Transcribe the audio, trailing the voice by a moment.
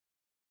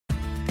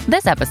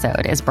This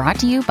episode is brought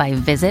to you by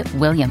Visit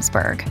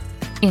Williamsburg.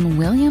 In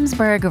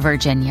Williamsburg,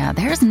 Virginia,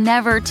 there's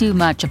never too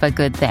much of a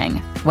good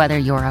thing. Whether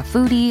you're a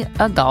foodie,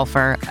 a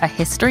golfer, a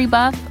history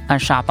buff, a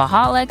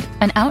shopaholic,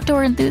 an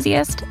outdoor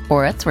enthusiast,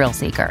 or a thrill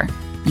seeker,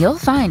 you'll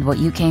find what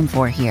you came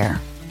for here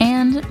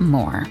and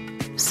more.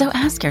 So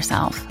ask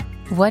yourself,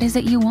 what is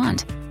it you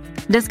want?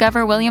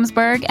 Discover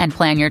Williamsburg and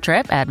plan your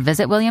trip at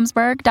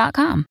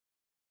visitwilliamsburg.com.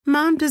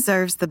 Mom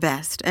deserves the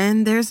best,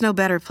 and there's no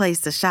better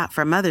place to shop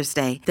for Mother's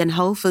Day than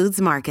Whole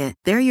Foods Market.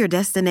 They're your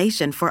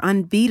destination for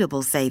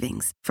unbeatable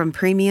savings, from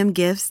premium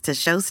gifts to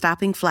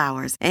show-stopping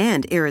flowers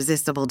and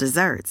irresistible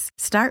desserts.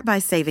 Start by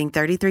saving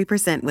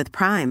 33% with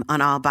Prime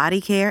on all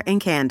body care and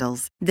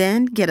candles.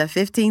 Then get a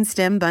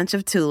 15-stem bunch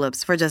of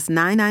tulips for just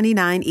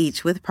 $9.99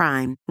 each with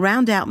Prime.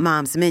 Round out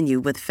Mom's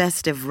menu with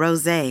festive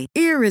rosé,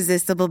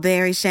 irresistible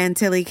berry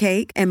chantilly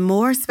cake, and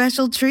more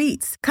special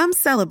treats. Come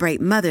celebrate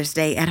Mother's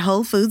Day at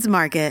Whole Foods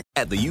Market.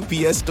 At the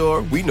UPS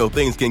Store, we know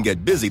things can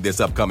get busy this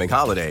upcoming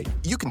holiday.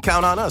 You can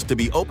count on us to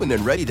be open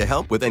and ready to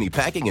help with any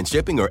packing and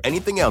shipping or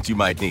anything else you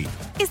might need.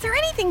 Is there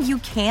anything you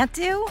can't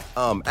do?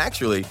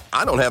 Actually,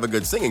 I don't have a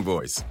good singing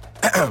voice.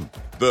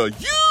 The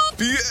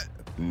UPS...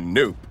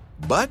 Nope.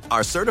 But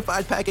our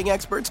certified packing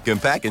experts can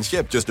pack and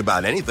ship just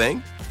about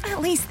anything.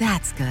 At least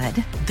that's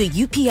good. The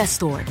UPS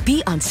Store.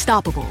 Be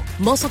unstoppable.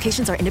 Most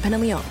locations are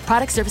independently owned.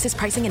 Product, services,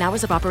 pricing, and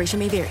hours of operation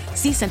may vary.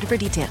 See Center for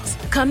details.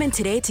 Come in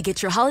today to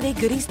get your holiday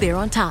goodies there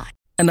on time.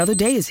 Another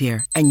day is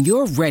here, and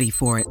you're ready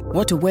for it.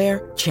 What to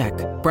wear? Check.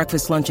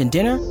 Breakfast, lunch, and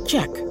dinner?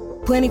 Check.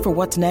 Planning for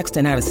what's next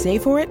and how to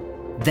save for it?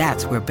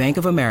 That's where Bank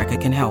of America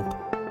can help.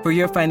 For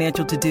your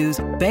financial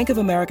to-dos, Bank of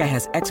America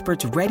has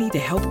experts ready to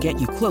help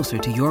get you closer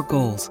to your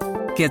goals.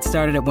 Get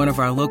started at one of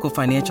our local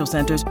financial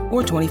centers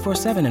or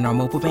 24/7 in our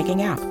mobile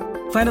banking app.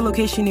 Find a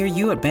location near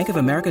you at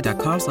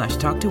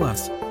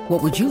bankofamerica.com/talktous.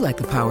 What would you like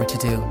the power to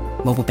do?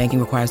 Mobile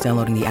banking requires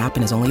downloading the app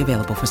and is only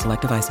available for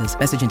select devices.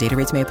 Message and data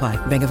rates may apply.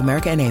 Bank of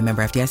America N.A.,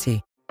 member FDIC.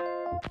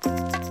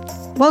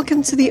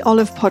 Welcome to the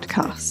Olive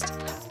Podcast.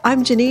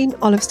 I'm Janine,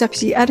 Olive's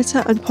deputy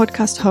editor and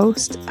podcast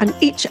host, and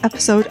each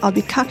episode I'll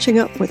be catching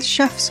up with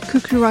chefs,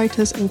 cookery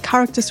writers, and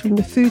characters from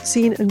the food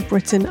scene in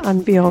Britain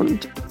and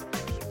beyond.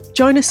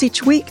 Join us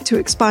each week to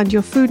expand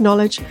your food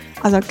knowledge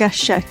as our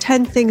guests share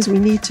 10 things we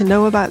need to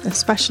know about their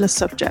specialist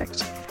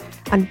subject.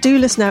 And do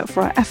listen out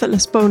for our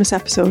effortless bonus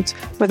episodes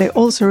where they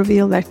also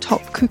reveal their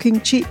top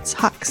cooking cheats,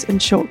 hacks,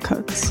 and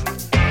shortcuts.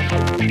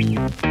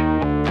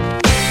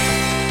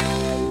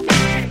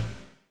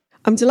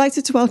 I'm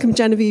delighted to welcome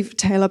Genevieve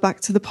Taylor back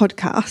to the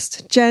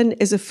podcast. Jen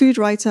is a food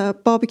writer,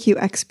 barbecue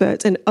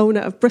expert, and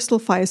owner of Bristol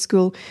Fire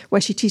School,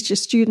 where she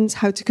teaches students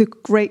how to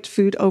cook great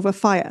food over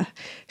fire.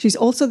 She's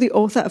also the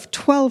author of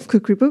 12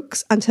 cookery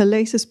books, and her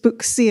latest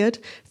book, Seared,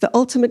 The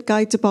Ultimate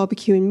Guide to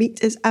Barbecuing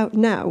Meat, is out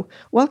now.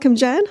 Welcome,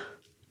 Jen.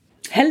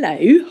 Hello,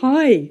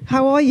 hi.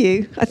 How are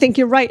you? I think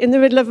you're right in the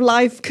middle of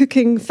live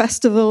cooking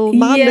festival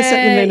madness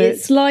at the minute.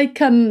 It's like,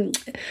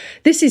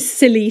 this is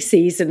silly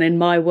season in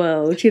my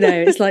world,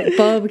 It's like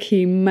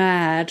barbecue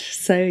mad.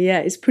 So yeah,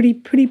 it's pretty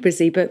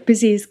busy, but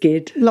busy is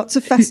good. Lots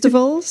of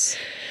festivals?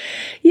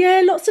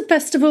 Yeah, lots of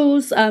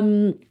festivals,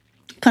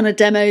 kind of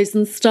demos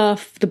and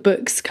stuff. The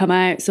books come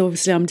out, so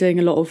obviously I'm doing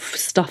a lot of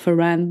stuff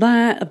around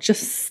that. I've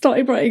just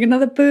started writing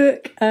another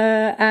book,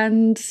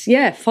 and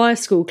yeah, fire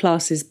school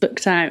classes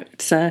booked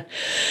out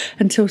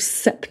until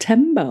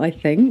September, I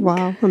think.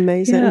 Wow,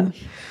 amazing. Yeah.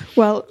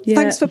 Well,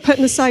 thanks for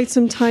putting aside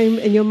some time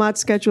in your mad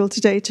schedule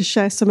today to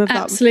share some of that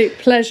absolute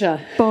pleasure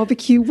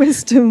barbecue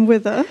wisdom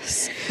with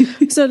us.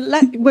 So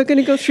we're going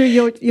to go through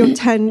your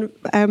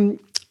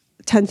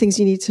 10 things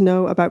you need to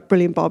know about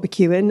brilliant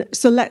barbecuing.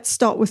 So let's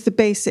start with the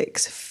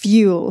basics,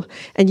 fuel.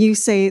 And you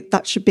say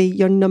that should be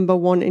your number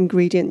one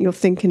ingredient you're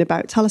thinking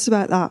about. Tell us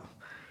about that.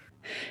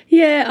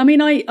 Yeah, I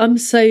mean, I'm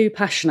so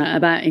passionate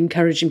about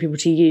encouraging people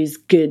to use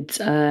good,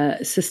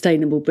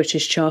 sustainable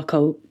British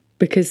charcoal,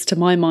 because to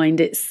my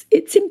mind,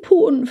 it's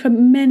important for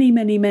many,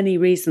 many, many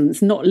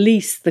reasons, not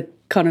least the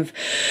kind of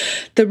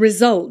the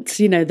result,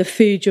 the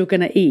food you're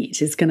going to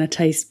eat is going to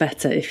taste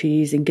better if you're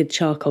using good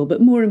charcoal.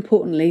 But more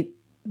importantly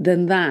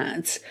than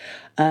that,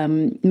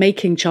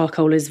 making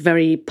charcoal is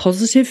very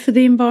positive for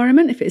the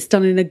environment if it's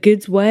done in a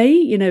good way.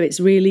 It's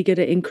really good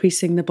at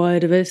increasing the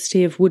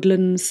biodiversity of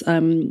woodlands,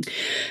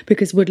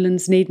 because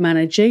woodlands need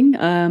managing.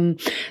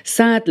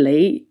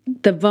 Sadly,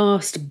 the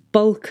vast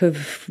bulk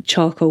of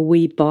charcoal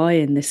we buy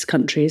in this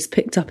country is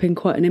picked up in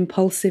quite an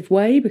impulsive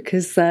way,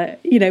 because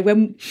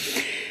when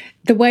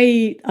the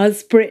way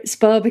us Brits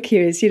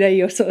barbecue is,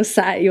 you're sort of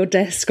sat at your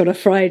desk on a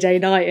Friday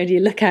night and you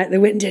look out the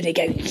window and you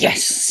go,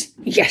 yes,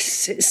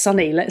 it's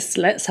sunny,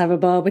 let's have a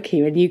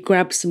barbecue. And you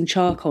grab some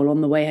charcoal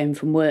on the way home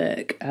from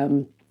work,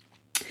 and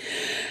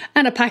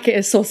a packet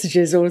of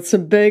sausages or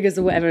some burgers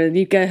or whatever, and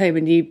you go home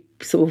and you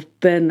sort of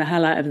burn the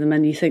hell out of them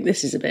and you think,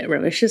 this is a bit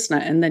rubbish,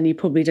 isn't it? And then you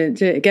probably don't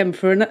do it again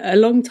for a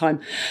long time.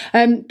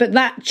 But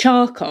that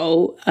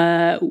charcoal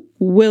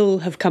will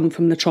have come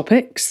from the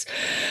tropics.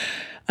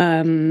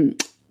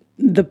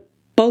 The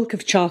bulk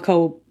of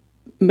charcoal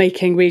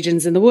making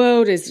regions in the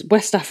world is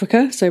West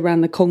Africa, so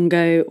around the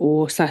Congo,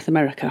 or South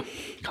America,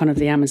 kind of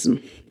the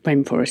Amazon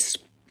rainforest.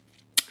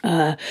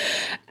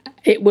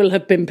 It will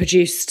have been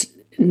produced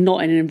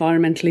not in an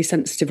environmentally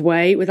sensitive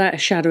way. Without a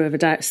shadow of a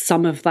doubt,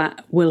 some of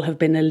that will have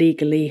been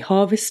illegally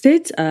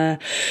harvested. The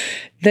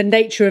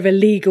nature of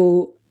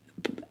illegal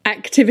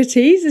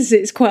activities is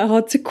it's quite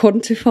hard to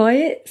quantify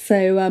it,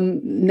 so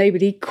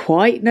nobody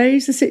quite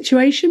knows the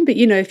situation. But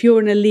if you're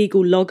an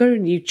illegal logger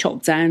and you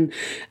chop down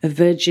a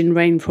virgin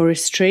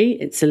rainforest tree,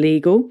 it's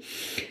illegal.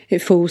 It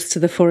falls to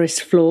the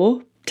forest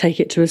floor. Take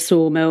it to a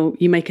sawmill,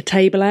 you make a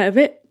table out of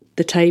it,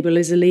 the table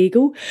is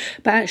illegal.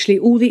 But actually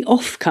all the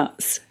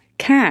offcuts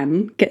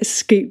can get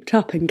scooped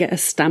up and get a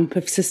stamp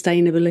of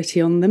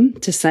sustainability on them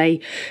to say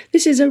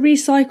this is a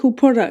recycled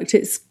product,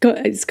 it's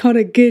kind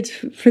of good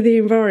for the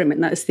environment.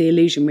 That's the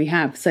illusion we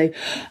have. So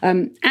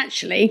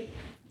actually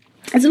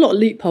there's a lot of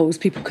loopholes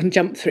people can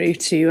jump through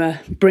to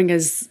bring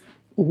us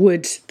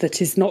wood that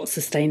is not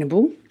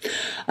sustainable.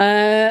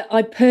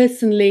 I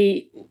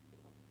personally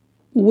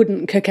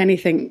wouldn't cook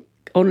anything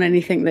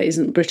that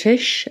isn't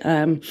British.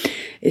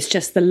 It's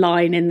just the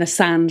line in the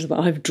sand that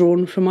I've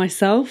drawn for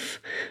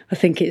myself. I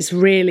think it's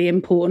really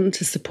important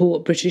to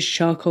support British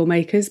charcoal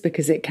makers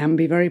because it can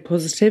be very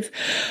positive.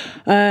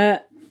 I'm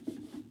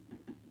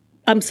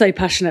so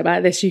passionate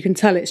about this, you can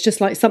tell. It's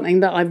just like something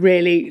that I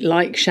really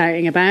like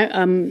shouting about.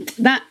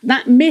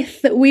 That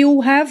myth that we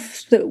all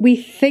have, that we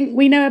think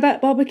we know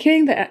about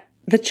barbecuing, that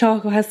the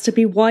charcoal has to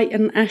be white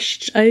and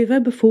ashed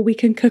over before we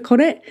can cook on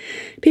it.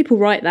 People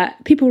write that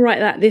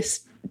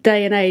this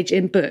day and age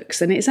in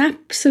books, and it's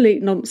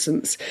absolute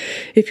nonsense.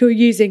 If you're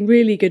using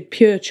really good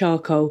pure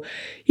charcoal,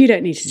 you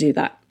don't need to do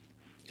that.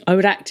 I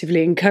would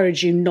actively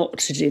encourage you not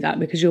to do that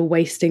because you're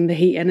wasting the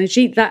heat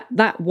energy.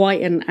 That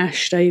white and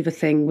ashed over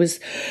thing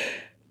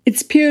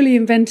it's purely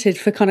invented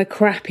for kind of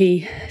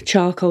crappy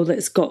charcoal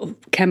that's got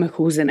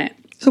chemicals in it.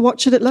 So what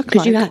should it look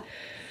like?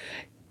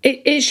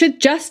 It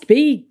should just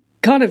be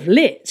kind of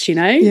lit,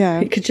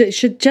 Yeah. It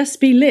should just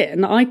be lit,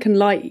 and I can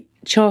light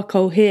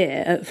charcoal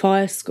here at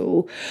Fire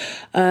School,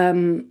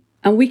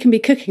 and we can be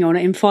cooking on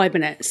it in 5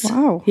 minutes.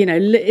 Wow.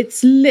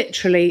 It's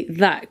literally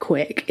that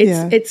quick.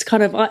 It's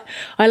kind of,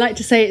 I like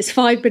to say it's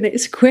 5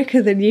 minutes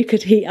quicker than you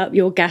could heat up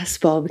your gas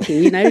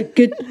barbecue.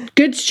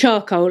 Good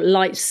charcoal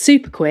lights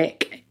super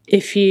quick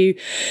if you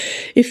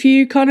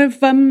kind of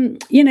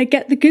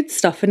get the good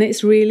stuff, and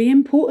it's really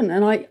important.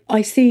 And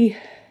I see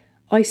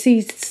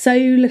so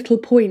little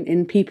point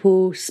in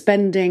people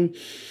spending,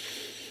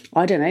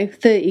 I don't know,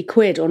 30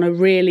 quid on a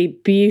really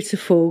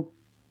beautiful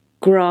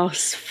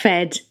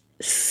grass-fed,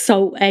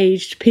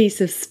 salt-aged piece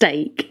of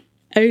steak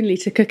only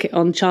to cook it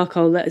on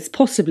charcoal that has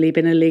possibly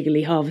been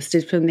illegally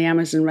harvested from the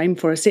Amazon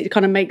rainforest. It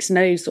kind of makes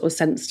no sort of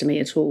sense to me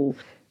at all.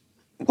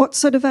 What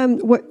sort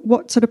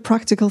of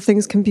practical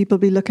things can people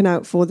be looking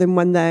out for then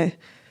when they're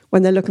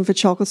looking for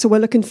charcoal? So we're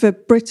looking for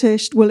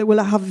British. Will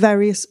it have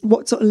various?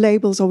 What sort of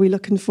labels are we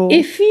looking for?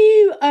 If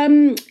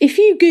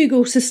you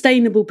Google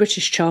sustainable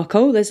British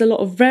charcoal, there's a lot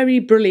of very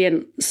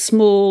brilliant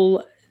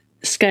small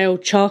scale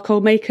charcoal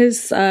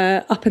makers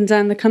up and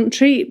down the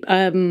country.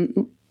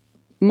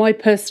 My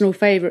personal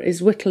favourite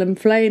is Whittle and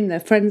Flame.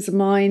 They're friends of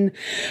mine.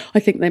 I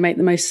think they make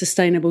the most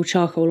sustainable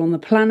charcoal on the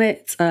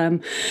planet.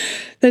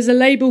 There's a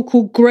label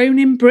called Grown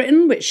in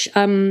Britain, which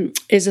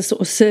is a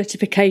sort of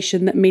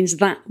certification that means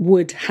that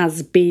wood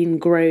has been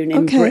grown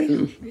in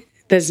Britain.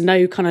 There's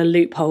no kind of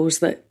loopholes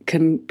that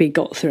can be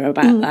got through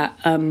about that.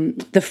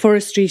 The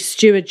Forestry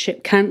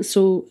Stewardship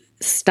Council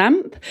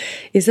stamp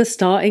is a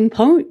starting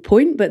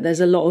point, but there's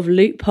a lot of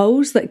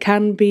loopholes that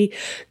can be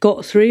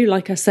got through,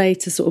 like I say,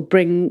 to sort of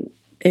bring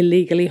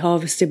illegally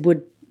harvested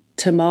wood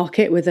to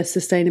market with a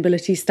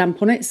sustainability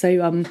stamp on it.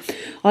 So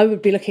I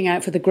would be looking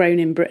out for the Grown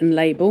in Britain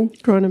label.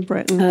 Grown in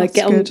Britain, that's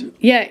good.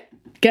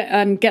 Get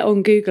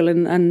on Google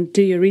and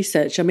do your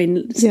research. I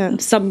mean,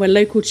 somewhere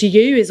local to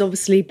you is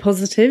obviously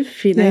positive,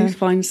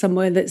 find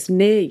somewhere that's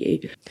near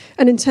you.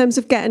 And in terms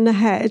of getting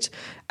ahead,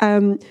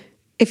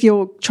 if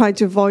you're trying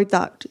to avoid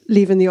that,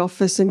 leaving the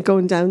office and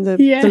going down the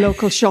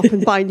local shop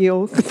and buying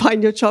your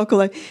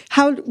charcoal,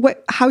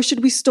 how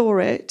should we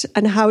store it,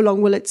 and how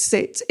long will it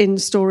sit in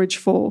storage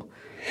for?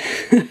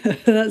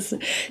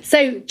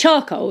 So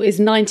charcoal is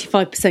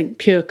 95%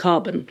 pure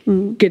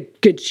carbon,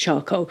 good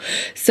charcoal.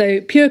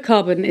 So pure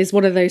carbon is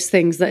one of those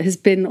things that has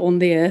been on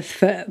the earth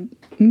for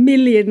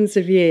millions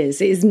of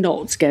years. It is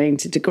not going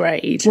to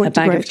degrade. A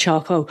bag of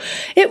charcoal.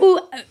 It will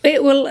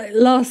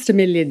last a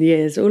million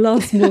years. It will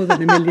last more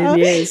than a million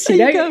years.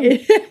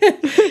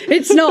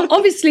 It's not.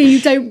 Obviously, you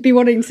don't be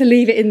wanting to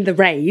leave it in the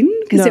rain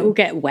because it will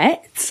get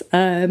wet.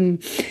 But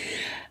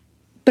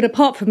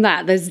apart from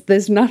that,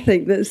 there's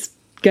nothing that's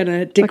going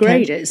to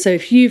degrade it. So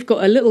if you've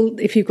got a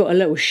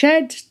little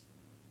shed,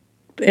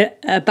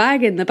 a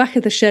bag in the back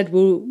of the shed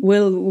will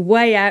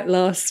way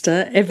outlast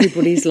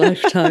everybody's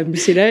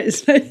lifetimes.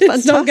 It's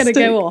not going to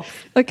go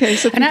off. Okay,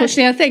 so and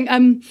actually, I think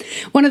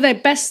one of the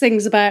best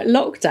things about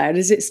lockdown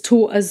is it's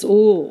taught us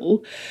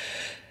all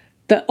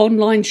that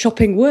online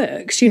shopping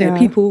works.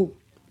 People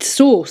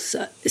source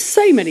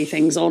so many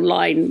things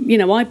online. You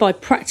know, I buy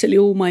practically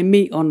all my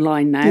meat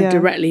online now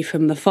directly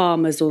from the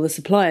farmers or the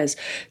suppliers.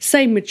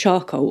 Same with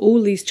charcoal.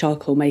 All these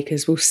charcoal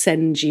makers will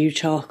send you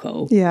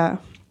charcoal. Yeah,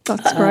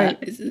 that's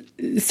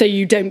great. So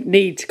you don't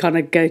need to kind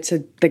of go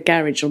to the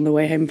garage on the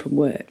way home from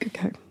work.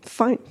 Okay,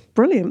 fine.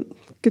 Brilliant.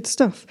 Good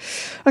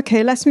stuff.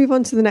 Okay, let's move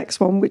on to the next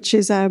one, which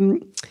is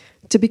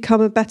to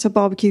become a better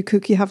barbecue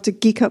cook, you have to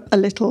geek up a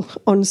little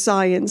on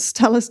science.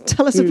 Tell us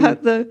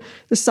about the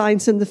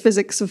science and the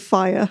physics of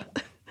fire.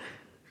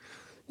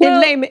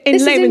 Well,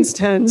 in layman's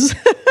terms.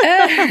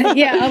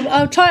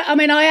 I'll try. I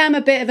mean, I am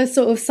a bit of a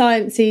sort of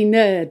sciencey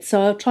nerd,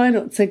 so I'll try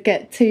not to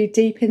get too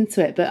deep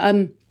into it.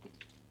 But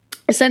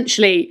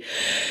essentially,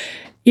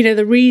 you know,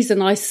 the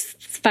reason I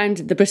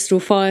founded the Bristol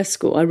Fire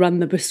School, I run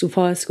the Bristol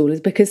Fire School,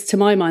 is because to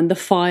my mind, the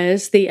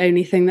fire's the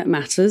only thing that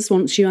matters.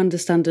 Once you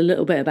understand a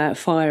little bit about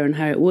fire and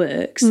how it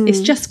works, it's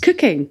just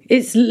cooking.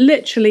 It's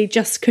literally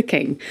just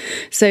cooking.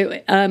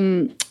 So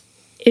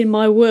in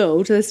my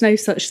world, there's no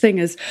such thing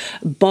as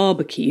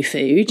barbecue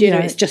food. You know,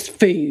 it's just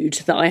food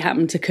that I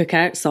happen to cook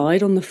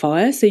outside on the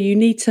fire. So you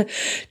need to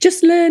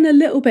just learn a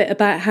little bit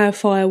about how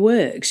fire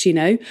works, you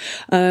know,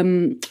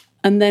 and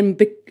then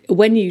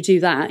when you do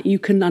that, you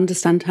can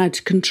understand how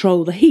to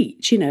control the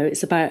heat. You know,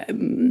 it's about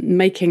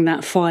making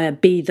that fire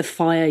be the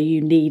fire you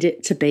need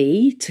it to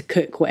be to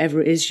cook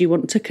whatever it is you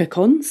want to cook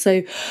on.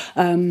 So,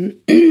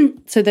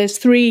 so there's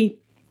three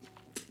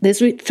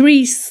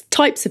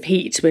types of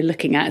heat we're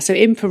looking at. So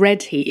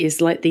infrared heat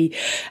is like the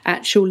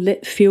actual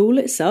lit fuel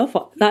itself.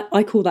 That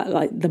I call that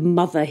like the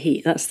mother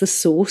heat. That's the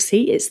source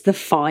heat. It's the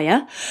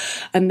fire,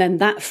 and then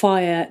that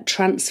fire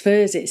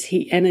transfers its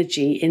heat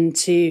energy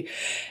into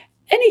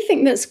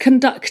anything that's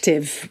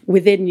conductive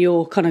within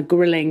your kind of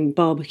grilling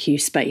barbecue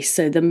space.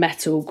 So the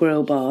metal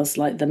grill bars,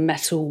 like the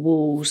metal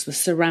walls, the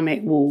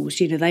ceramic walls,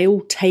 you know, they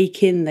all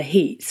take in the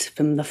heat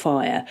from the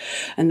fire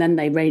and then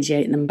they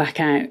radiate them back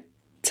out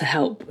to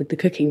help with the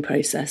cooking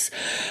process.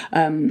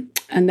 And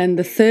then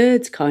the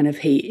third kind of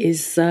heat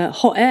is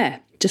hot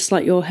air, just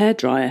like your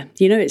hairdryer.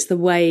 You know, it's the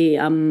way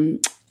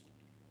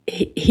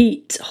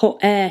hot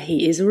air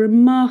heat is a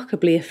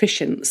remarkably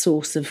efficient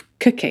source of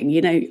cooking.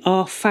 You know,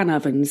 our fan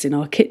ovens in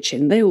our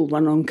kitchen, they all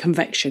run on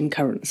convection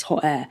currents,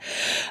 hot air.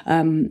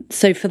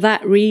 So for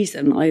that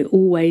reason, I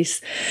always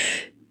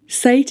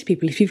say to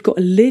people, if you've got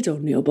a lid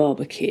on your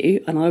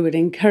barbecue, and I would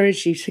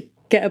encourage you to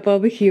get a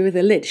barbecue with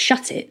a lid,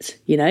 shut it,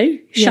 you know,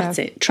 shut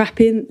it, trap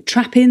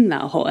in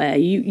that hot air.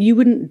 You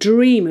wouldn't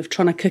dream of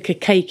trying to cook a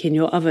cake in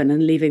your oven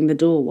and leaving the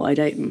door wide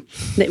open.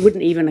 It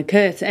wouldn't even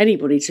occur to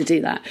anybody to do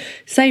that.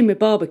 Same with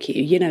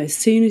barbecue, you know, as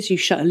soon as you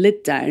shut a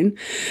lid down,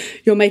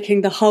 you're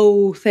making the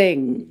whole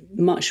thing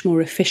much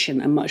more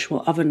efficient and much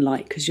more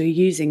oven-like because you're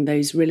using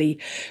those really,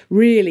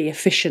 really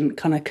efficient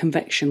kind of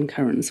convection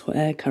currents, hot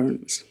air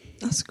currents.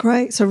 That's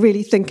great. So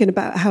really thinking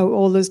about how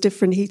all those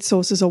different heat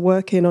sources are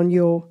working on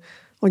your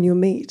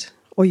meat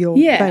or your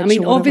veg. I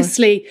mean,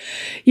 obviously,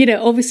 you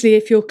know,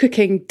 if you're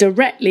cooking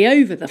directly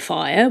over the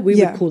fire, we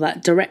would call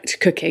that direct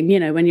cooking. You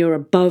know, when you're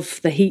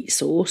above the heat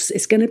source,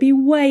 it's going to be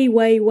way,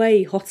 way,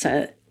 way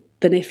hotter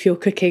than if you're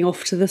cooking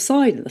off to the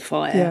side of the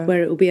fire,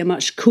 where it will be a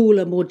much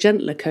cooler, more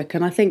gentler cook.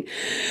 And I think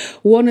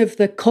one of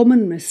the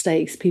common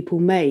mistakes people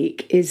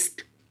make is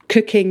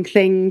cooking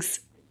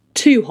things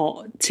too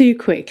hot, too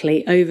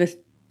quickly over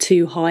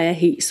too high a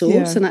heat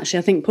source. And actually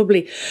I think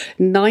probably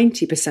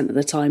 90% of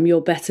the time you're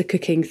better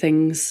cooking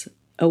things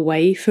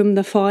away from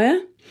the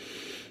fire,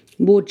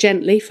 more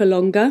gently for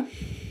longer.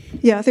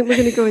 Yeah, I think we're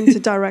going to go into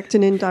direct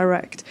and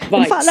indirect.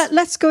 Right. In fact,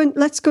 let's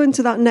go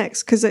into that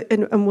next, because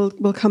and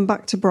we'll come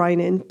back to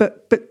brining.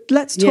 But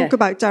let's talk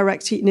about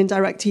direct heat and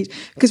indirect heat,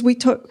 because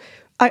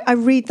I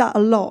read that a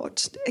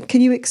lot.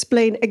 Can you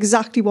explain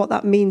exactly what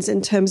that means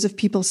in terms of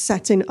people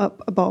setting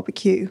up a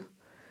barbecue?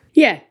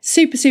 Yeah,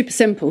 super, super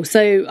simple.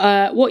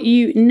 So what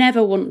you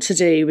never want to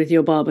do with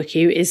your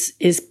barbecue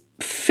is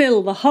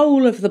fill the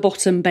whole of the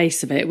bottom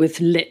base of it with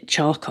lit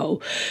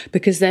charcoal,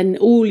 because then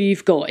all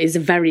you've got is a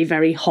very,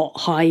 very hot,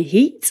 high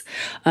heat.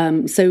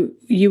 So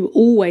you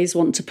always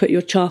want to put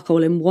your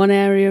charcoal in one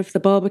area of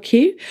the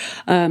barbecue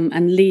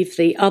and leave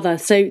the other.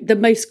 So the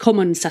most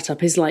common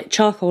setup is like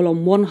charcoal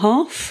on one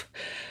half,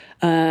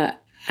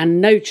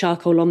 and no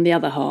charcoal on the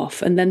other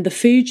half. And then the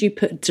food you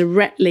put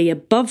directly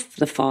above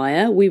the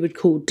fire, we would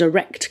call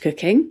direct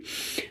cooking.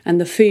 And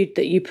the food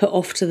that you put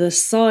off to the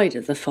side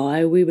of the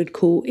fire, we would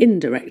call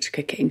indirect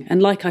cooking.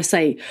 And like I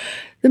say,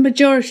 the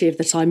majority of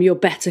the time you're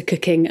better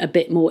cooking a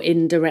bit more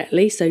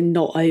indirectly, so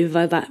not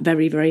over that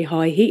very, very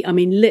high heat. I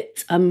mean,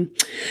 lit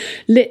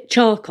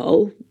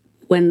charcoal,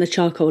 when the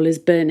charcoal is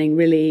burning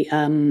really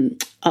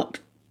up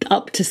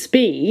to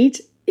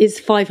speed,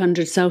 is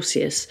 500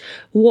 Celsius.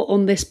 What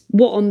on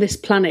this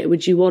planet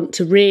would you want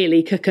to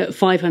really cook at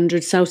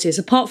 500 Celsius?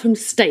 Apart from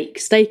steak.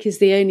 Steak is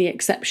the only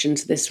exception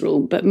to this rule,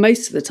 but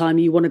most of the time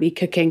you want to be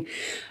cooking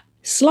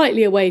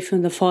slightly away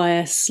from the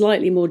fire,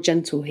 slightly more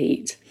gentle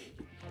heat.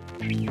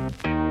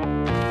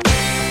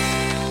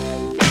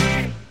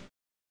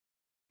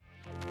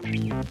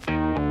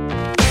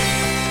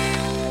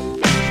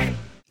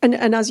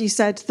 And as you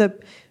said,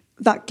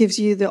 that gives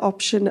you the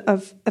option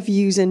of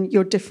using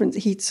your different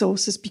heat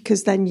sources,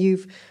 because then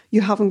you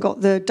haven't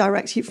got the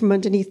direct heat from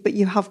underneath, but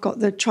you have got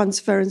the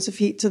transference of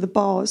heat to the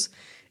bars.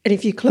 And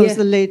if you close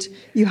the lid,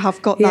 you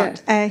have got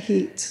that air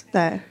heat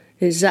there.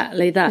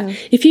 Exactly that. Yeah.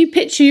 If you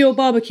picture your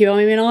barbecue,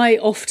 I mean,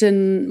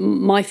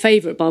 my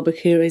favourite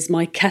barbecue is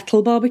my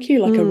kettle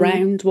barbecue, like a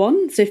round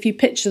one. So if you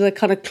picture the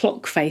kind of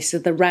clock face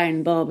of the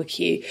round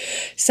barbecue,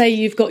 say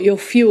you've got your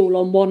fuel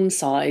on one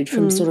side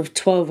from sort of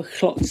 12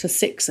 o'clock to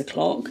 6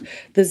 o'clock,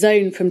 the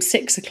zone from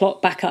 6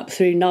 o'clock back up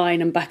through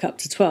 9 and back up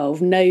to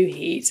 12, no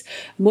heat.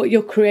 And what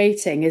you're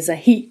creating is a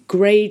heat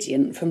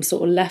gradient from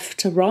sort of left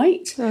to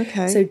right.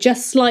 Okay. So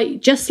just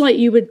like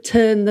you would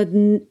turn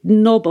the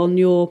knob on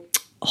your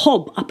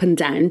hob up and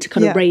down to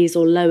kind of raise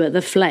or lower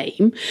the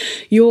flame,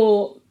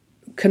 you're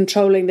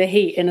controlling the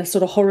heat in a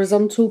sort of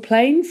horizontal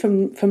plane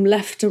from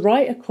left to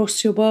right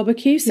across your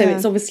barbecue. So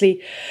it's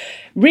obviously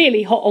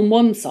really hot on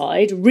one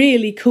side,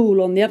 really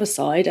cool on the other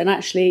side, and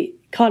actually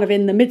kind of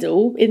in the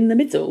middle.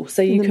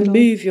 So you can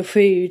move your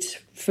food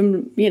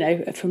from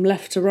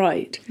left to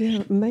right.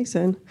 Yeah,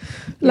 amazing.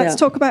 Let's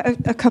talk about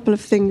a couple of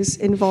things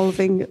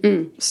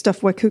involving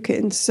stuff we're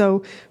cooking.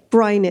 So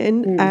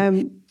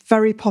brining,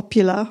 very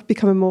popular,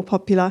 becoming more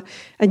popular.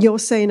 And you're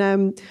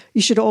saying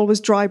you should always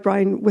dry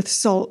brine with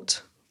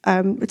salt.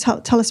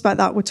 Tell us about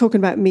that. We're talking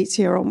about meats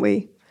here, aren't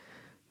we?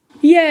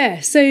 Yeah,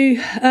 so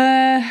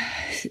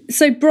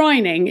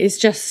brining is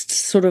just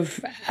sort of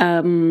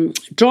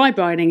dry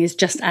brining is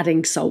just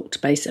adding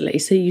salt, basically.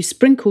 So you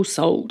sprinkle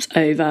salt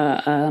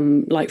over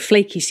like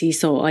flaky sea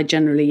salt. I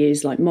generally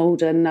use like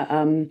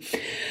Maldon.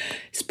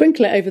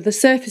 Sprinkle it over the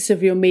surface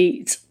of your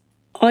meat,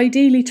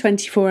 ideally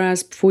 24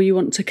 hours before you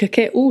want to cook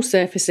it. All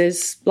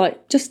surfaces,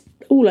 like just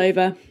all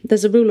over.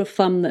 There's a rule of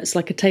thumb that's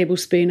like a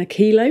tablespoon a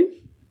kilo.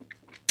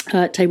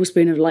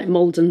 Tablespoon of like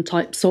Maldon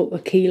type salt a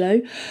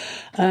kilo.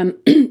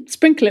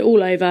 Sprinkle it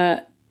all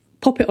over,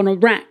 pop it on a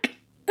rack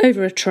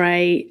over a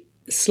tray,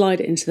 slide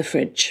it into the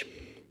fridge.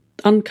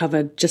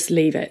 Uncovered, just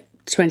leave it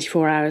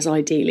 24 hours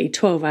ideally.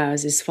 12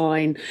 hours is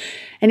fine.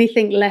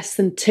 Anything less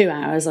than 2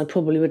 hours I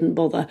probably wouldn't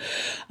bother.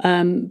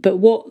 But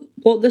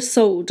what the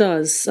salt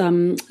does,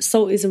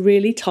 salt is a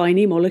really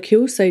tiny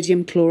molecule,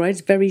 sodium chloride,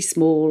 it's very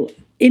small.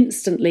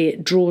 Instantly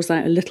it draws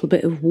out a little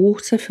bit of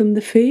water from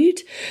the food.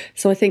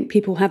 So I think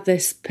people have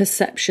this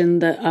perception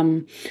that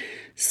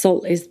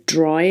salt is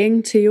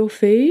drying to your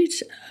food,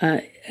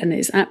 and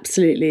it's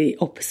absolutely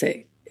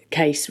opposite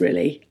case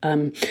really.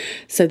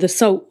 So the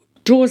salt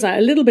draws out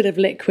a little bit of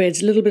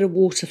liquid, a little bit of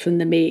water from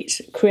the meat,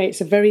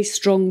 creates a very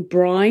strong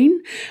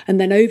brine,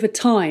 and then over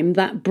time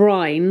that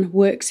brine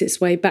works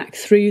its way back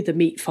through the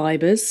meat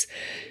fibres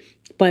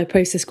by a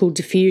process called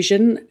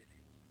diffusion.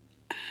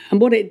 And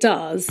what it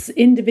does,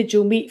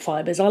 individual meat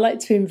fibres, I like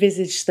to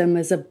envisage them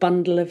as a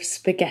bundle of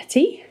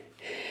spaghetti.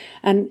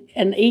 And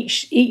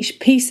each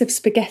piece of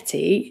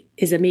spaghetti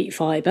is a meat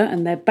fibre,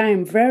 and they're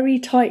bound very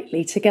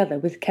tightly together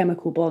with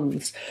chemical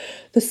bonds.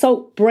 The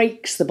salt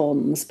breaks the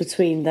bonds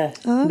between the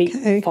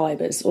meat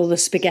fibres or the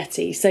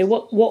spaghetti. So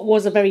what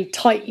was a very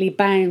tightly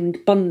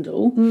bound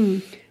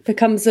bundle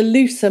becomes a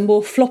looser,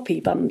 more floppy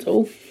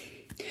bundle.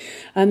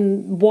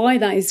 And why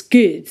that is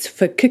good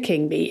for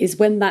cooking meat is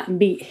when that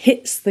meat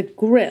hits the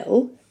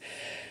grill,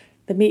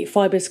 the meat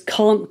fibres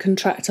can't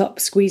contract up,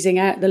 squeezing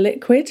out the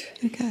liquid.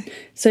 Okay.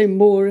 So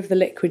more of the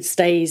liquid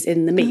stays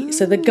in the meat.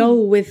 So the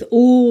goal with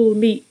all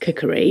meat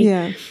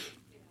cookery,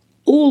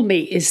 all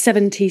meat is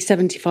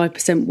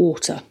 70-75%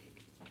 water.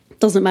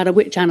 Doesn't matter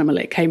which animal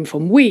it came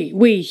from.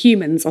 We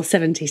humans are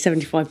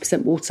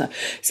 70-75% water.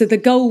 So the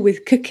goal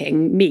with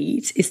cooking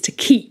meat is to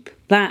keep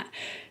that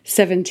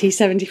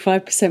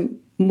 70-75%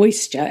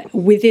 moisture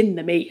within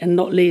the meat and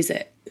not lose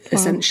it,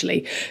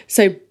 essentially.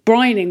 So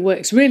brining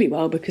works really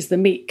well because the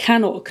meat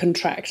cannot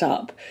contract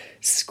up,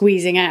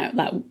 squeezing out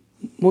that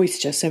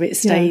moisture, so it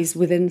stays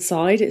within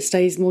inside, it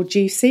stays more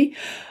juicy.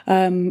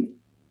 So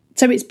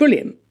it's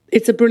brilliant.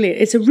 It's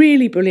a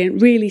really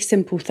brilliant, really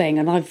simple thing,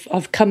 and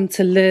I've come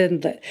to learn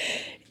that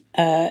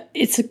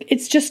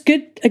it's just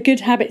a good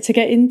habit to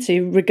get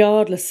into,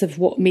 regardless of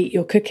what meat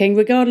you're cooking,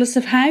 regardless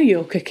of how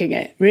you're cooking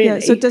it, really. Yeah,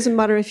 so it doesn't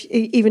matter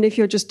even if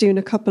you're just doing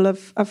a couple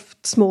of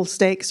small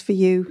steaks for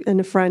you and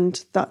a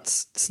friend,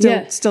 that's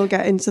still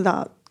get into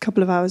that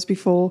couple of hours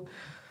before.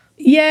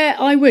 Yeah,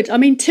 I would. I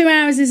mean, 2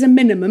 hours is a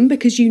minimum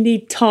because you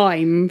need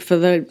time for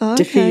the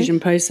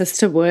diffusion process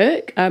to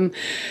work.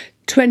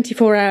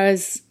 24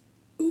 hours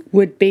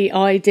would be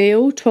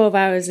ideal. 12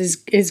 hours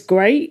is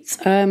great.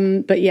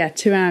 But yeah,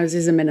 2 hours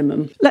is a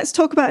minimum. Let's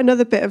talk about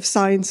another bit of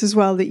science as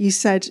well that you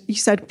said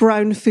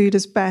brown food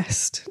is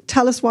best.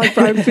 Tell us why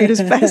brown food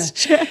is best,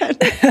 Jen.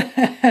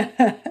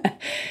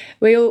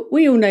 We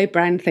all know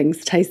brown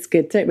things taste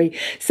good, don't we?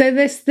 So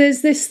there's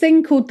this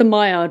thing called the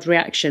Maillard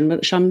reaction,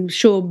 which I'm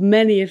sure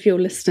many of your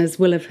listeners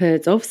will have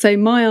heard of. So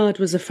Maillard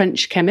was a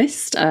French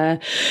chemist, and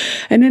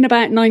in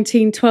about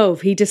 1912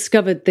 he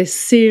discovered this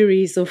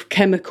series of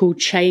chemical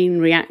chain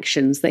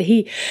reactions that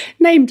he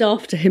named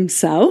after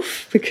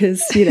himself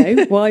because,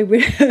 why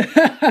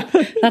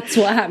that's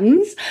what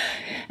happens.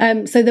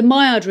 So the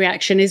Maillard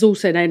reaction is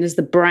also known as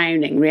the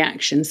browning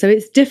reaction. So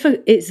it's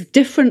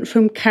different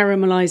from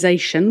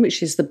caramelization,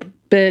 which is the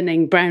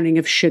browning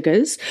of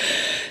sugars.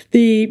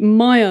 The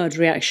Maillard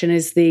reaction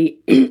is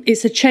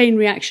it's a chain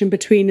reaction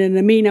between an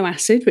amino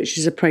acid, which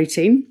is a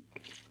protein,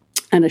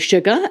 and a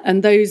sugar,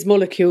 and those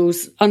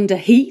molecules under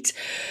heat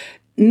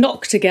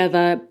knock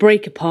together,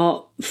 break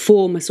apart,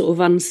 form a sort of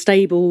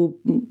unstable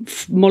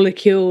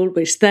molecule,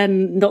 which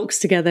then knocks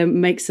together,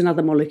 makes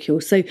another molecule.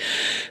 So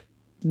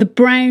the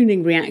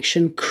browning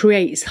reaction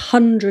creates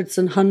hundreds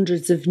and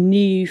hundreds of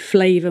new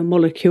flavour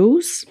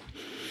molecules,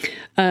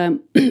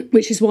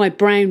 which is why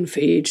brown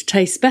food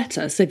tastes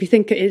better. So if you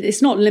think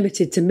it's not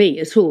limited to meat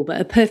at all,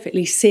 but a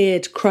perfectly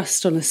seared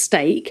crust on a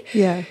steak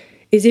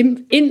is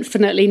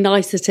infinitely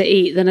nicer to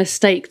eat than a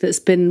steak that's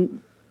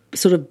been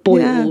sort of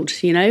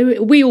boiled, you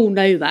know. We all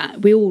know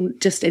that. We all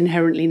just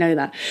inherently know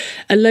that.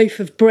 A loaf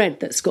of bread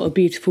that's got a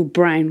beautiful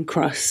brown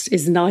crust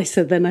is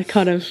nicer than a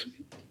kind of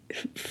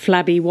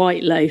flabby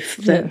white loaf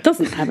that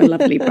doesn't have a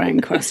lovely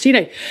brown crust. You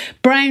know,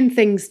 brown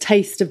things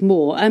taste of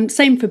more.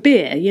 Same for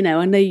beer. You know,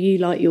 I know you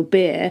like your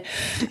beer,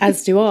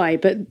 as do I,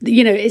 but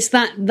you know, it's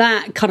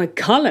that kind of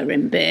colour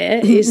in beer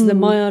is the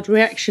Maillard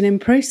reaction in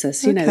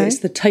process. You know, it's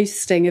the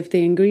toasting of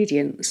the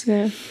ingredients.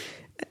 Yeah.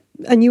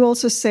 And you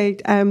also say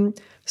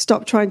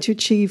stop trying to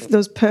achieve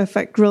those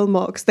perfect grill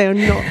marks. They are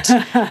not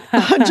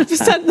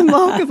 100% the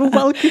mark of a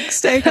well-cooked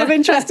steak. I'm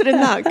interested in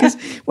that because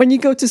when you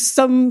go to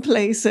some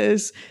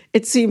places,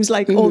 it seems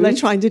like all they're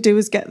trying to do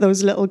is get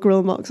those little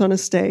grill marks on a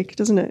steak,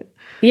 doesn't it?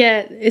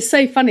 Yeah, it's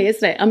so funny,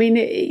 isn't it? I mean,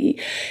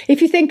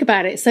 if you think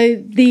about it, so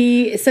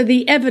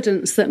the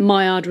evidence that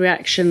Maillard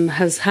reaction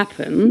has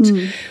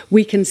happened,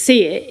 we can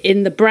see it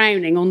in the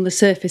browning on the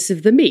surface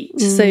of the meat.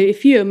 So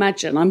if you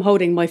imagine, I'm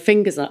holding my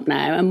fingers up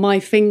now, and my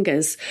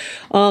fingers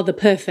are the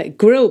perfect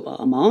grill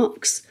bar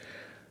marks.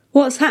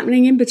 What's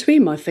happening in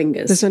between my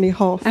fingers? There's only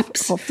half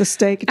the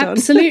steak done.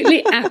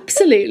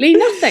 Absolutely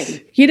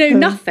nothing. You know,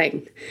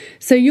 nothing.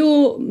 So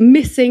you're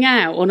missing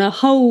out on a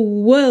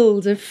whole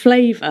world of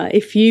flavour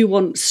if you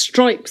want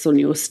stripes on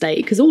your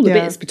steak, because all the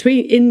bits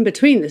in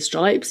between the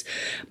stripes,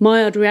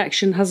 Maillard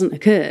reaction hasn't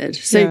occurred.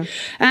 So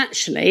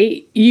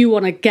actually, you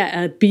want to get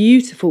a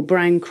beautiful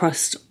brown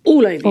crust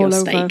all over your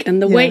steak,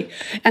 and the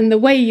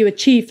way you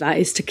achieve that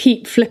is to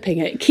keep flipping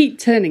it, keep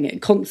turning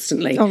it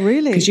constantly. Oh,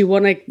 really? Because you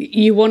want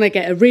to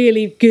get a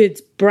really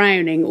good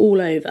browning all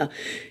over.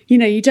 You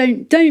know, you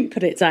don't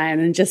put it down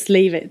and just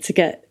leave it to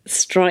get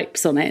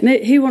stripes on it.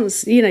 And who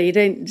wants? You know, you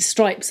don't.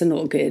 Stripes are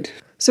not good.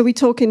 So we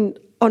talking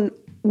on?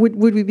 Would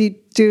we be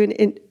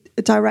doing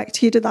a direct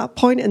heat at that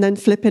point and then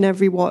flipping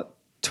every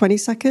 20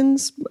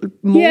 seconds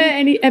more?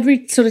 Yeah,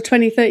 every sort of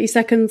 20, 30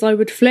 seconds I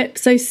would flip.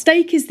 So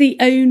steak is the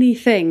only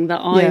thing that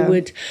I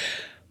would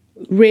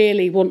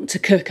really want to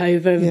cook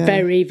over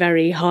very,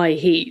 very high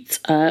heat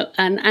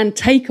and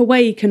take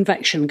away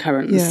convection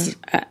currents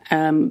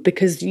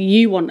because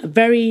you want a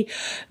very,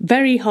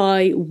 very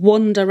high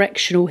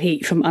one-directional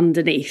heat from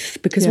underneath,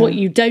 because what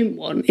you don't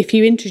want, if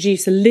you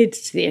introduce a lid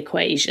to the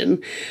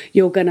equation,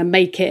 you're going to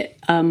make it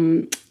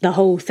the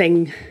whole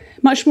thing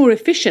much more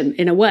efficient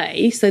in a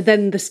way. So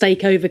then the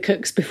steak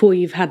overcooks before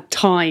you've had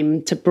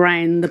time to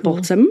brown the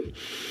bottom.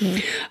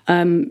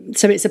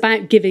 So it's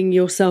about giving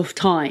yourself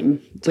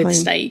time with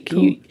steak.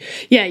 Cool.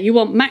 You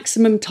want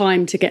maximum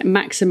time to get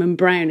maximum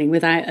browning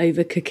without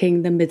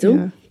overcooking the middle.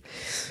 Yeah.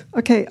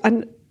 Okay,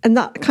 and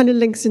that kind of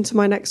links into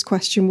my next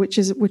question, which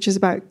is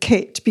about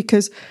kit,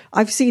 because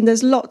I've seen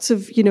there's lots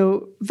of, you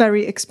know,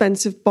 very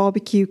expensive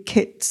barbecue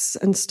kits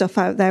and stuff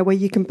out there where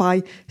you can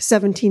buy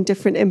 17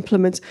 different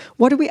implements.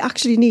 What do we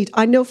actually need?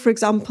 I know, for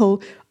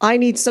example, I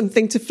need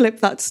something to flip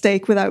that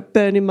steak without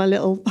burning my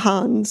little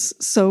hands.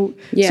 So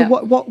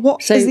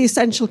what is the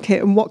essential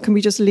kit, and what can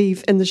we just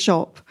leave in the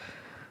shop?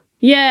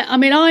 Yeah, I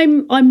mean,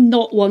 I'm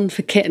not one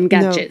for kit and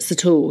gadgets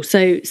at all.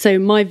 So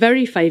my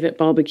very favourite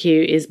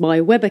barbecue is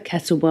my Weber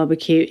kettle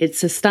barbecue.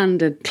 It's a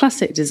standard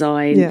classic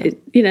design.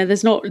 Yeah.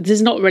 There's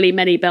not really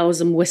many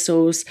bells and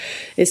whistles.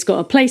 It's got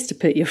a place to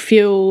put your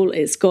fuel.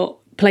 It's got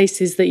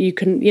places that you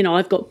can,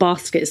 I've got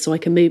baskets so I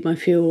can move my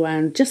fuel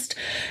around. Just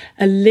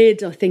a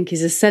lid, I think,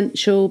 is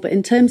essential. But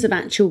in terms of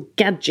actual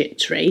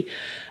gadgetry,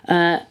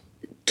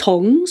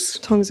 tongs.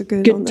 Tongs are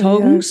good. Good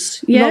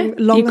tongs. Yeah.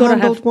 Long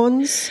handled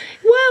ones.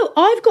 Well,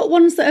 I've got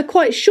ones that are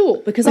quite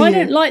short because I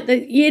don't like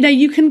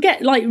you can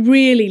get like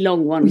really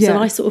long ones, and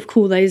I sort of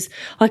call those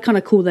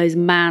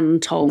man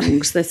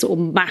tongs. They're sort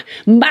of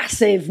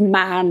massive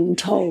man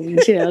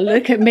tongs.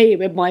 Look at me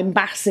with my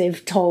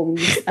massive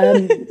tongs.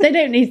 They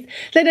don't need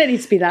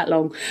to be that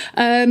long.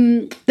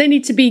 They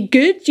need to be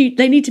good.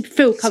 They need to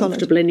feel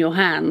comfortable in your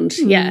hand.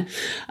 Yeah.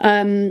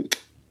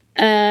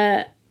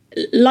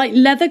 Like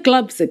leather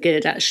gloves are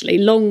good, actually.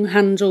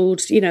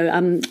 Long-handled,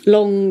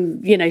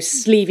 long,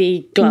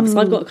 sleevey gloves.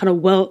 I've got kind of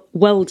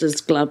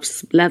welder's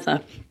gloves,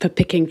 leather, for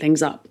picking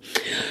things up.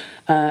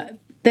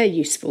 They're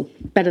useful,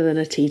 better than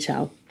a tea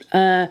towel.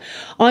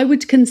 I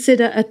would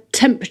consider a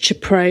temperature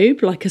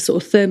probe, like a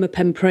sort of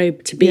thermopen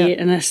probe, to be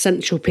an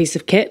essential piece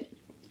of kit.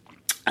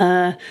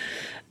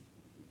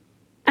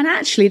 And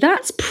actually,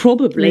 that's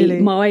probably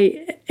my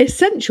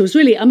essentials,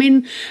 really. I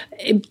mean,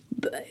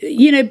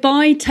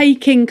 by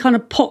taking kind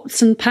of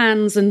pots and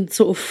pans and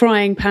sort of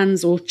frying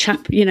pans or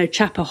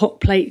chapper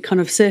hot plate kind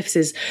of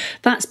surfaces,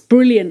 that's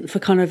brilliant for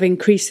kind of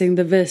increasing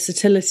the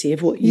versatility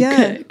of what you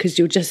cook, because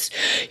you're just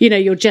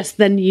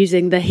then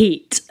using the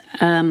heat,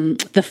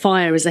 the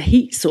fire as a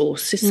heat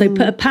source. So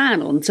put a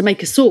pan on to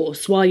make a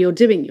sauce while you're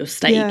doing your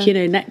steak,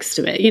 next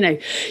to it.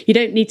 You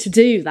don't need to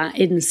do that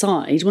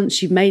inside.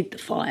 Once you've made the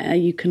fire,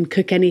 you can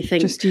cook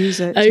anything just use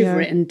it, over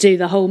it and do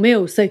the whole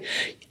meal. So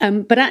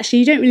but actually,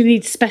 you don't really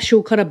need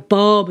special kind of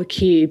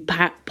barbecue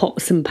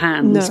pots and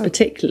pans,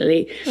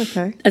 particularly.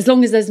 Okay. As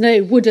long as there's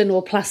no wooden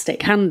or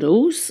plastic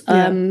handles.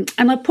 And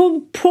I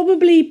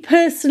probably,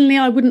 personally,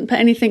 I wouldn't put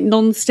anything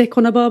non-stick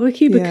on a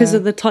barbecue because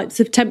of the types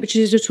of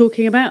temperatures you're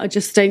talking about. I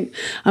just don't,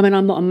 I'm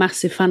not a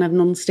massive fan of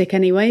non-stick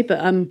anyway,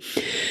 but,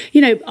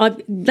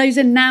 those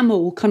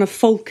enamel kind of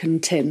Falcon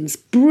tins,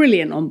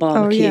 brilliant on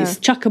barbecues.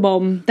 Chuck them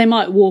on. They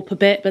might warp a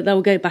bit, but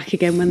they'll go back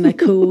again when they're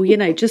cool.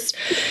 Just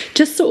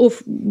sort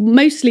of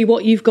mostly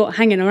what you've got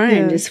hanging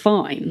around is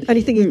fine.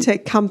 Anything you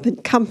take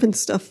camping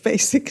stuff,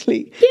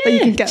 basically, that you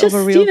can get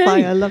over a real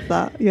fire. I love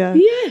that.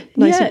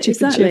 Nice and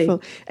cheap and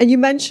cheerful. And you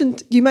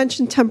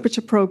mentioned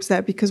temperature probes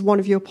there, because one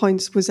of your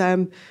points was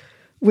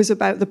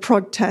about the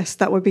prod test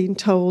that we're being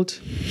told.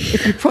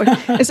 If you prod,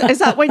 is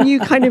that when you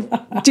kind of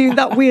do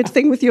that weird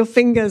thing with your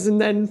fingers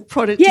and then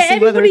prod it? Yeah,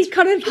 everybody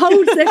kind of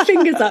holds their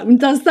fingers up and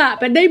does that,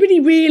 but nobody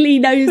really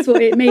knows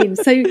what it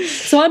means.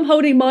 So I'm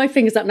holding my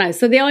fingers up now.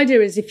 So the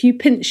idea is, if you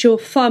pinch your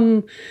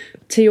thumb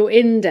to your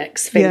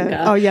index finger,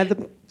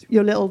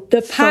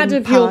 the pad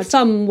of your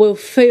thumb will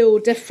feel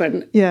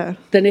different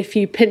than if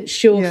you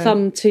pinch your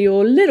thumb to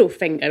your little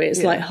finger.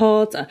 It's like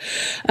harder,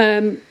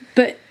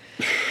 but.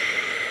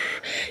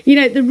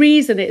 The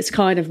reason it's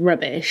kind of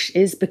rubbish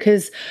is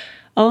because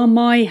are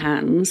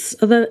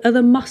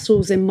the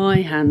muscles in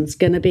my hands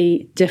going to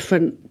be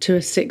different to a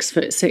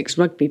 6'6"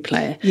 rugby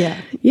player?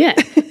 Yeah,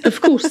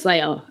 of course they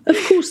are.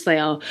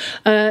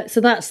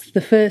 So that's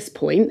the first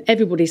point.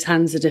 Everybody's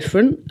hands are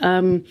different.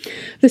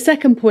 The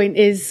second point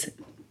is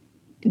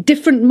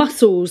different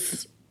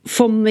muscles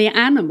from the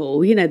animal,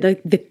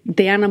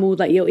 the animal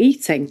that you're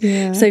eating.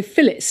 So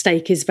fillet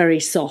steak is very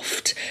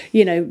soft,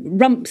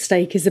 rump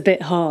steak is a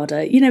bit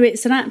harder.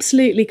 It's an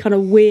absolutely kind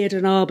of weird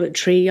and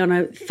arbitrary on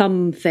a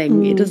thumb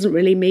thing. It doesn't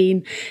really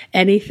mean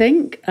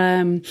anything.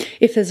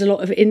 If there's a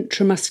lot of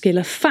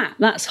intramuscular fat,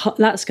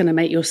 that's going to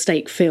make your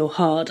steak feel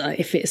harder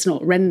if it's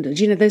not rendered.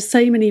 There's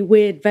so many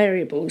weird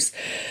variables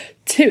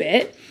to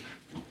it.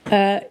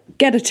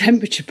 Get a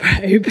temperature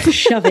probe,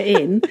 shove it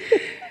in.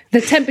 The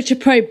temperature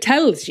probe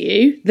tells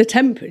you the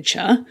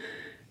temperature,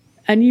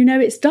 and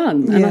it's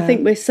done. And I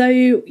think we're so,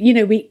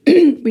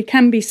 we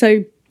can be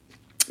so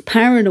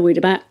paranoid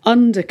about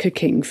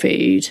undercooking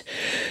food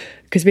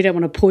because we don't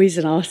want to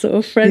poison our sort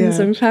of friends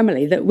and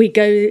family, that we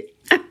go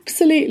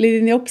absolutely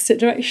in the opposite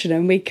direction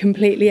and we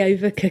completely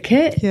overcook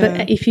it.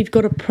 But if you've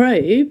got a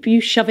probe,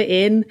 you shove it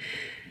in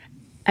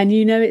and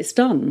it's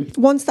done.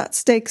 Once that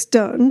steak's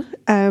done,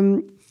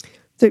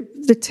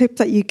 the tip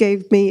that you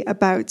gave me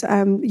about,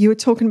 you were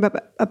talking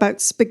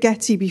about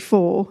spaghetti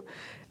before,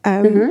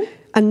 and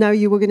now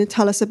you were going to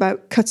tell us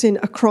about cutting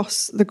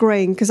across the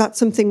grain, because that's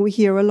something we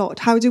hear a lot.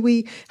 How do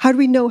we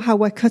know how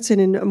we're cutting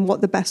and what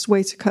the best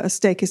way to cut a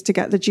steak is to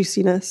get the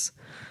juiciness?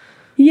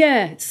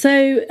 Yeah,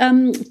 so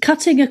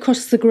cutting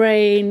across the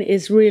grain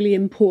is really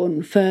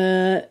important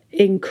for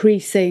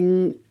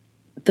increasing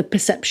the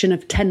perception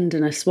of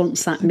tenderness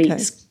once that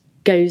meat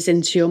goes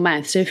into your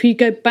mouth. So if you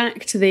go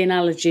back to the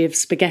analogy of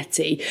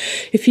spaghetti,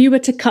 if you were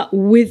to cut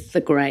with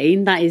the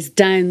grain, that is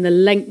down the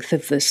length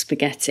of the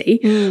spaghetti,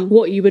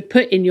 what you would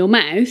put in your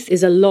mouth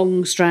is a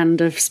long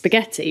strand of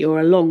spaghetti or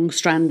a long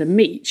strand of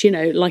meat,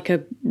 like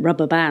a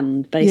rubber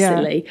band,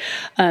 basically.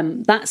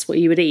 That's what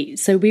you would eat.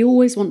 So we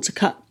always want to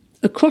cut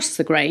across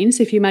the grain.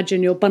 So if you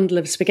imagine your bundle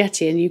of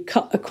spaghetti and you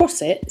cut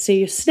across it, so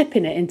you're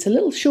snipping it into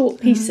little short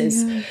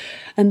pieces,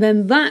 and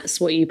then that's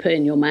what you put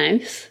in your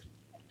mouth.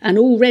 And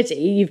already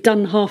you've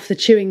done half the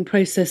chewing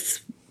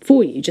process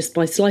for you just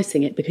by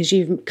slicing it, because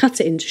you've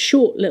cut it into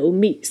short little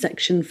meat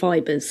section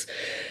fibres.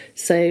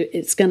 So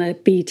it's going to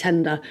be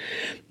tender,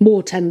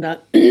 more tender.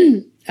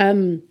 And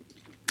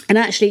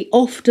actually,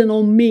 often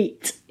on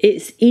meat,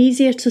 it's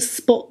easier to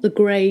spot the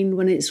grain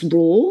when it's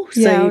raw.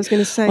 I was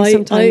going to say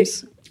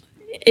sometimes.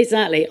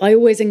 Exactly. I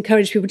always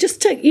encourage people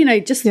just give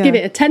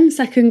it a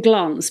 10-second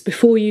glance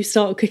before you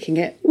start cooking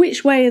it.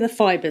 Which way are the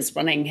fibres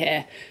running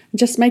here?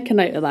 Just make a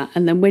note of that.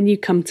 And then when you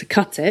come to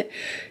cut it,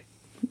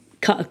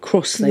 cut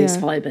across those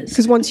fibres.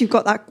 Because once you've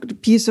got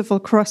that beautiful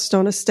crust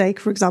on a steak,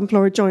 for example,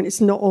 or a joint,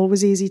 it's not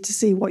always easy to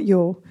see what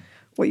you're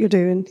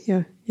doing.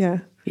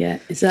 Yeah,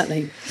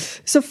 exactly.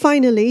 So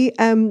finally,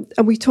 and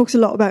we talked a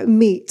lot about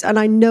meat, and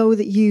I know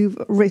that you've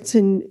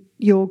written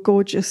your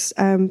gorgeous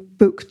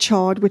book,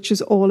 Charred, which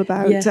is all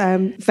about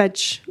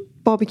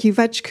barbecue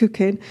veg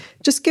cooking.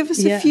 Just give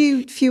us a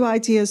few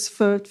ideas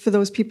for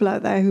those people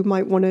out there who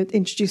might want to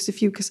introduce a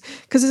few, because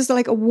there's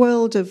like a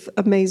world of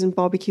amazing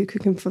barbecue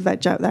cooking for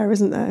veg out there,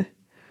 isn't there?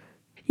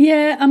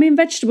 Yeah, I mean,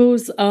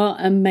 vegetables are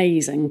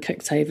amazing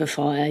cooked over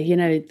fire. You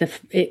know,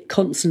 it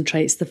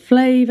concentrates the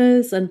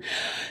flavours, and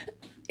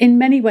in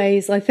many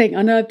ways, I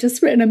know I've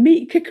just written a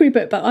meat cookery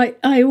book, but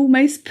I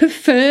almost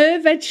prefer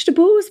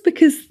vegetables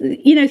because,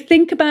 you know,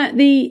 think about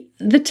the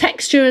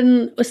texture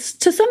and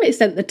to some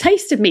extent the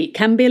taste of meat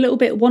can be a little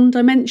bit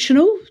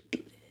one-dimensional.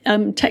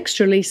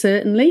 Texturally,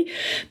 certainly,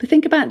 but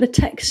think about the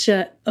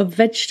texture of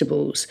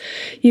vegetables.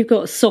 You've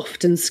got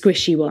soft and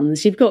squishy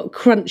ones, you've got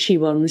crunchy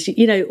ones,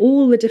 you know,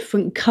 all the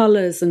different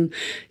colours and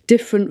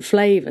different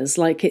flavours.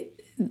 Like it,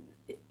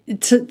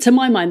 to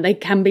my mind, they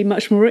can be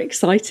much more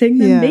exciting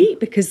than meat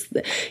because,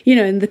 you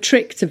know, and the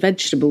trick to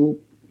vegetable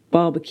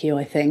barbecue,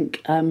 I think,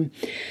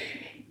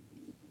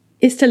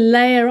 is to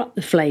layer up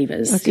the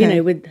flavours, you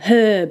know, with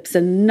herbs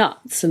and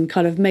nuts and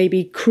kind of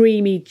maybe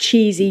creamy,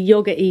 cheesy,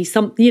 yogurty,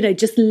 you know,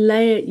 just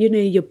layer, you know,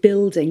 you're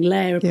building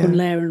layer upon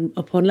layer and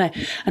upon layer.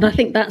 And I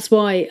think that's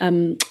why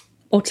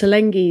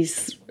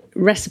Ottolenghi's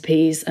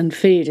recipes and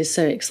food is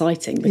so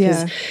exciting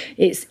because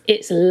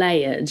it's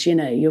layered, you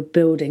know, you're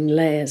building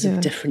layers of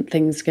different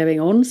things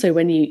going on. So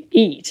when you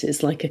eat,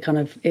 it's like a kind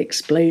of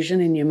explosion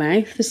in your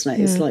mouth, isn't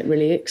it? It's like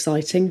really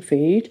exciting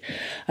food.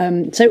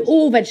 So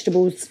all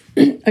vegetables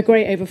are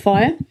great over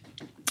fire.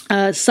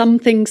 Some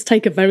things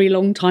take a very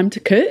long time to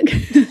cook,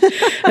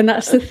 and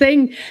that's the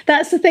thing.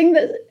 That's the thing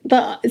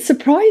that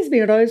surprised me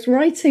when I was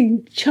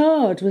writing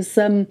Chard was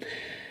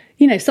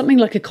you know, something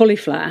like a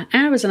cauliflower,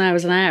 hours and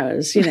hours and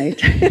hours, you know,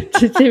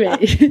 to do it.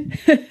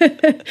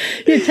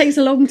 It takes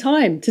a long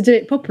time to do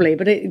it properly,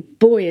 but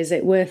boy, is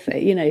it worth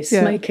it. You know,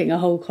 smoking a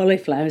whole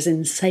cauliflower is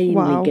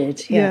insanely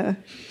good. Yeah,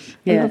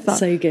 it's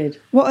so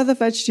good. What other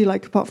veg do you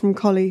like apart from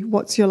cauli?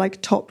 What's your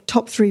like top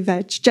 3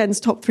 veg? Jen's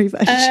top 3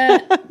 veg.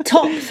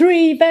 Top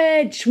 3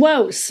 veg.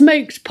 Well,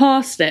 smoked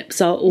parsnips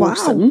are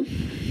awesome. Wow.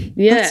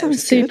 Yeah,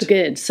 super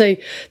good. So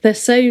they're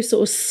so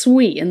sort of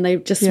sweet and they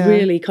just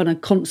really kind of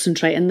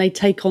concentrate and they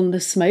take on the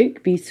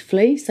smoke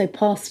beautifully. So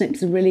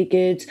parsnips are really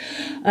good.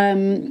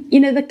 You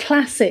know, the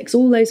classics,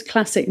 all those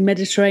classic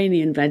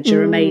Mediterranean veg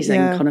are amazing,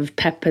 kind of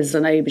peppers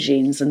and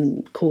aubergines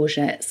and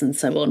courgettes and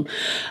so on.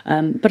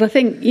 But I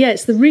think,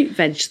 it's the root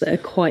veg that are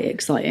quite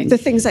exciting. The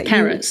things that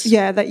carrots.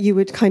 That you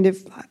would kind of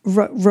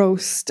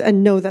roast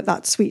and know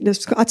that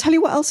sweetness. I'll tell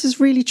you what else is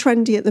really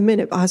trendy at the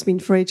minute, but has been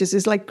for ages,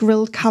 is like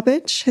grilled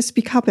cabbage,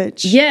 hispy cabbage.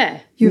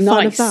 Yeah, you're a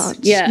fan nice. of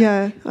that.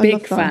 Yeah, I big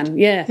love that. fan.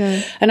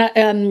 Yeah.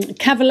 And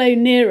Cavolo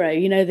Nero,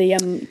 you know,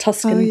 the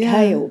Tuscan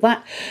kale.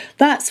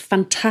 That's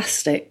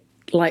fantastic.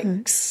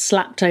 Like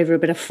slapped over a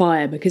bit of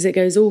fire because it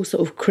goes all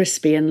sort of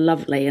crispy and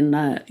lovely and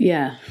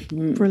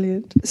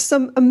Brilliant.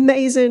 Some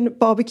amazing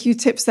barbecue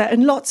tips there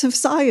and lots of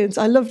science.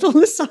 I loved all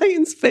the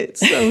science bits.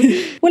 So.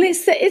 Well,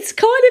 it's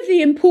kind of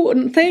the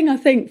important thing I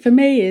think for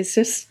me is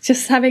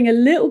just having a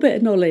little bit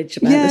of knowledge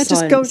about the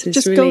science.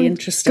 It's really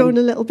interesting. Going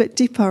a little bit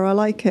deeper. I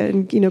like it,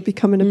 and you know,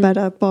 becoming a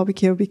better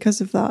barbecue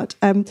because of that.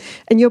 And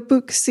your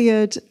book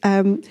Seared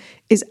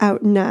is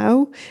out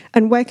now.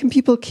 And where can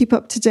people keep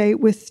up to date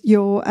with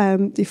your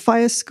the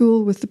fire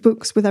school, with the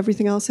books, with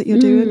everything else that you're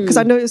doing? Because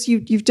I noticed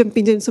you've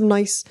been doing some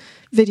nice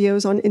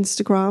videos on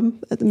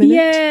Instagram at the minute.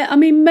 Yeah, I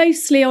mean,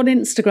 mostly on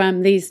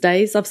Instagram these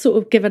days. I've sort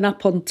of given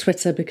up on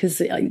Twitter because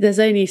there's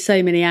only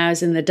so many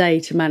hours in the day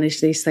to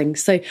manage these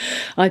things. So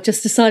I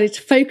just decided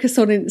to focus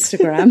on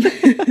Instagram.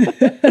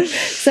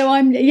 So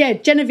I'm,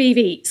 Genevieve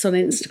Eats on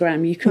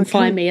Instagram. You can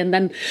find me and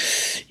then,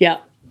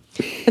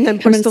 And then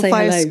Bristol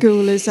Fire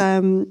School is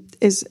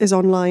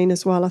online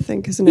as well, I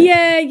think, isn't it?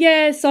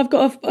 Yeah. So I've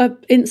got a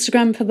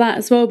Instagram for that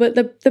as well. But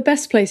the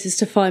best place is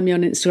to find me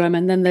on Instagram,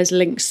 and then there's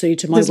links through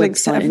to my website.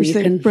 Links to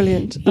everything.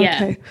 Brilliant. Yeah.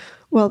 Okay.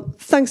 Well,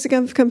 thanks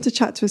again for coming to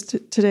chat to us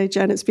today,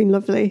 Jen. It's been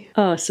lovely.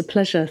 Oh, it's a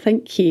pleasure.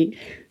 Thank you.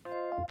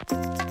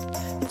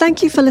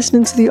 Thank you for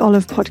listening to the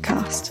Olive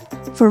Podcast.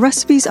 For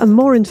recipes and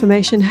more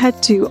information,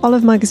 head to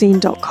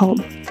olivemagazine.com.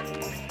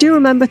 Do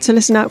remember to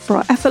listen out for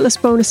our effortless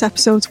bonus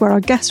episodes where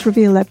our guests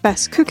reveal their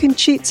best cooking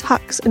cheats,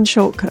 hacks and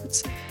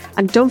shortcuts.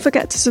 And don't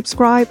forget to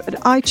subscribe at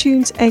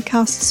iTunes,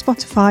 Acast,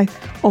 Spotify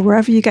or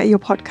wherever you get your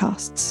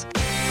podcasts.